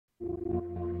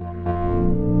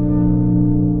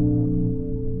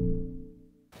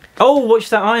Oh, watched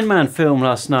that Iron Man film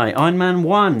last night. Iron Man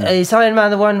 1. Is Iron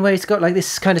Man the one where he's got like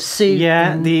this kind of suit?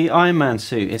 Yeah, the Iron Man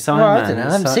suit. It's Iron Man. I don't know.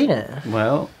 I haven't seen it.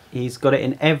 Well, he's got it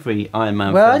in every Iron Man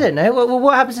film. Well, I don't know.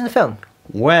 What happens in the film?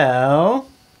 Well,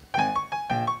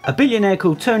 a billionaire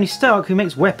called Tony Stark, who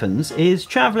makes weapons, is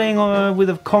travelling with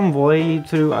a convoy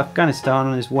through Afghanistan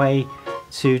on his way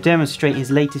to demonstrate his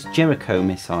latest Jericho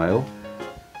missile.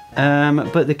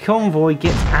 But the convoy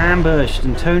gets ambushed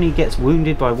and Tony gets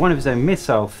wounded by one of his own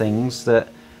missile things that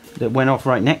went off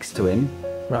right next to him.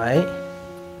 Right.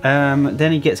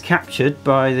 Then he gets captured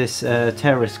by this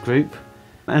terrorist group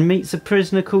and meets a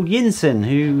prisoner called Yinsen,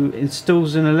 who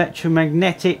installs an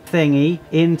electromagnetic thingy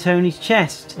in Tony's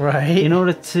chest. Right. In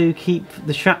order to keep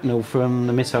the shrapnel from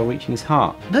the missile reaching his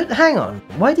heart. But hang on,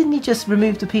 why didn't he just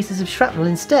remove the pieces of shrapnel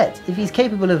instead? If he's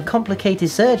capable of complicated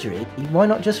surgery, why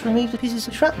not just remove the pieces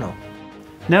of shrapnel?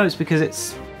 No, it's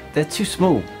because they're too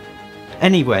small.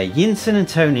 Anyway, Yinsen and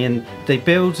Tony, they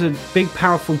build a big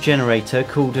powerful generator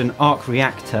called an arc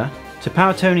reactor to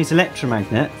power Tony's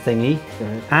electromagnet thingy,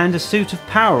 and a suit of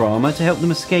power armour to help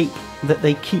them escape that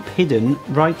they keep hidden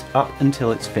right up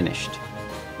until it's finished.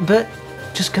 But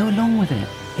just go along with it.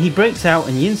 He breaks out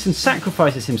and Yinsen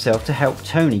sacrifices himself to help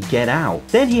Tony get out.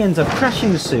 Then he ends up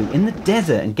crashing the suit in the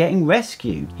desert and getting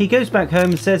rescued. He goes back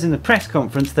home and says in the press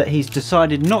conference that he's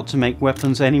decided not to make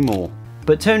weapons anymore.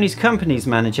 But Tony's company's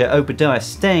manager, Obadiah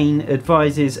Stane,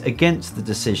 advises against the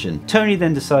decision. Tony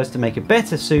then decides to make a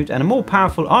better suit and a more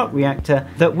powerful arc reactor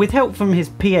that, with help from his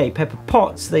PA Pepper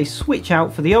Potts, they switch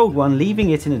out for the old one, leaving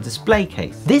it in a display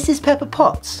case. This is Pepper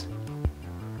Potts?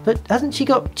 But hasn't she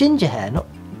got ginger hair? Not.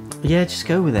 Yeah, just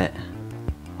go with it.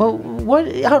 Well, why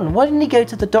didn't he go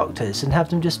to the doctors and have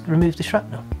them just remove the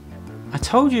shrapnel? I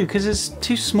told you, because it's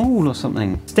too small or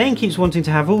something. Stane keeps wanting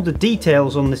to have all the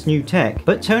details on this new tech,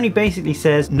 but Tony basically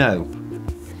says no.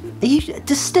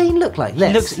 Does Stane look like this?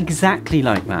 He looks exactly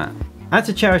like that. At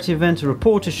a charity event, a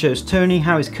reporter shows Tony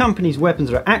how his company's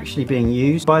weapons are actually being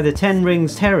used by the Ten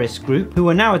Rings terrorist group, who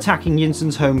are now attacking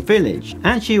Yinsen's home village.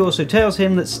 And she also tells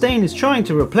him that Stane is trying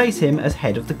to replace him as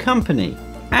head of the company.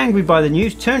 Angry by the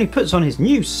news, Tony puts on his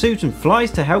new suit and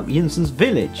flies to help Yinsen's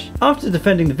village. After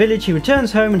defending the village, he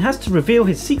returns home and has to reveal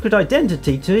his secret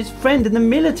identity to his friend in the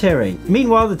military.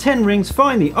 Meanwhile, the Ten Rings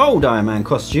find the old Iron Man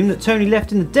costume that Tony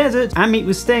left in the desert and meet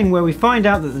with Stane, where we find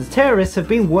out that the terrorists have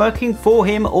been working for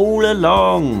him all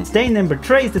along. Stane then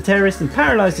betrays the terrorists and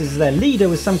paralyzes their leader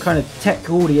with some kind of tech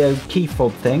audio key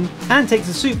fob thing, and takes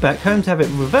the suit back home to have it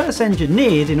reverse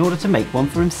engineered in order to make one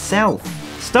for himself.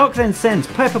 Stark then sends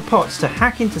Pepper Potts to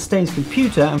hack into Stane's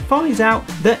computer and finds out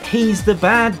that he's the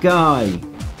bad guy.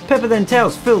 Pepper then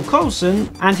tells Phil Coulson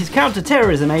and his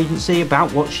counter-terrorism agency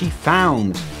about what she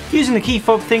found. Using the key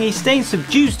fob thingy, Stane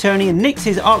subdues Tony and nicks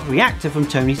his arc reactor from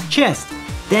Tony's chest,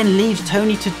 then leaves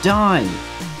Tony to die.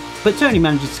 But Tony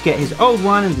manages to get his old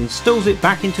one and installs it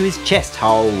back into his chest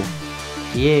hole.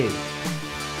 Phew.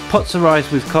 Potts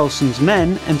arrives with Coulson's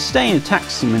men and Stane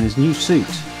attacks him in his new suit.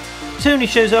 Tony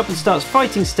shows up and starts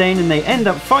fighting Stane, and they end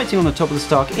up fighting on the top of the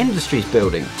Stark Industries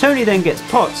building. Tony then gets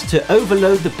Potts to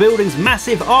overload the building's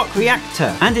massive arc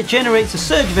reactor, and it generates a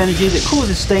surge of energy that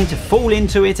causes Stane to fall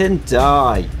into it and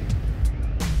die.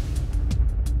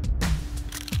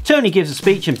 Tony gives a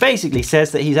speech and basically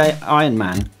says that he's Iron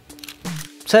Man.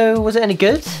 So, was it any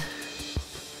good?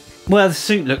 Well, the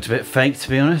suit looked a bit fake, to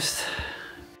be honest.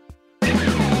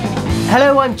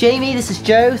 Hello, I'm Jamie, this is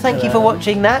Joe. Thank you for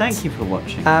watching that. Thank you for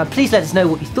watching. Please let us know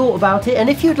what you thought about it, and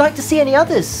if you'd like to see any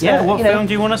others. Yeah, what film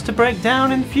do you want us to break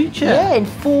down in the future? Yeah, in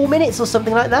 4 minutes or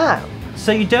something like that.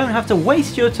 So you don't have to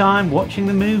waste your time watching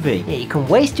the movie. Yeah, you can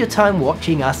waste your time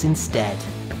watching us instead.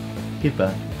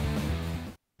 Goodbye.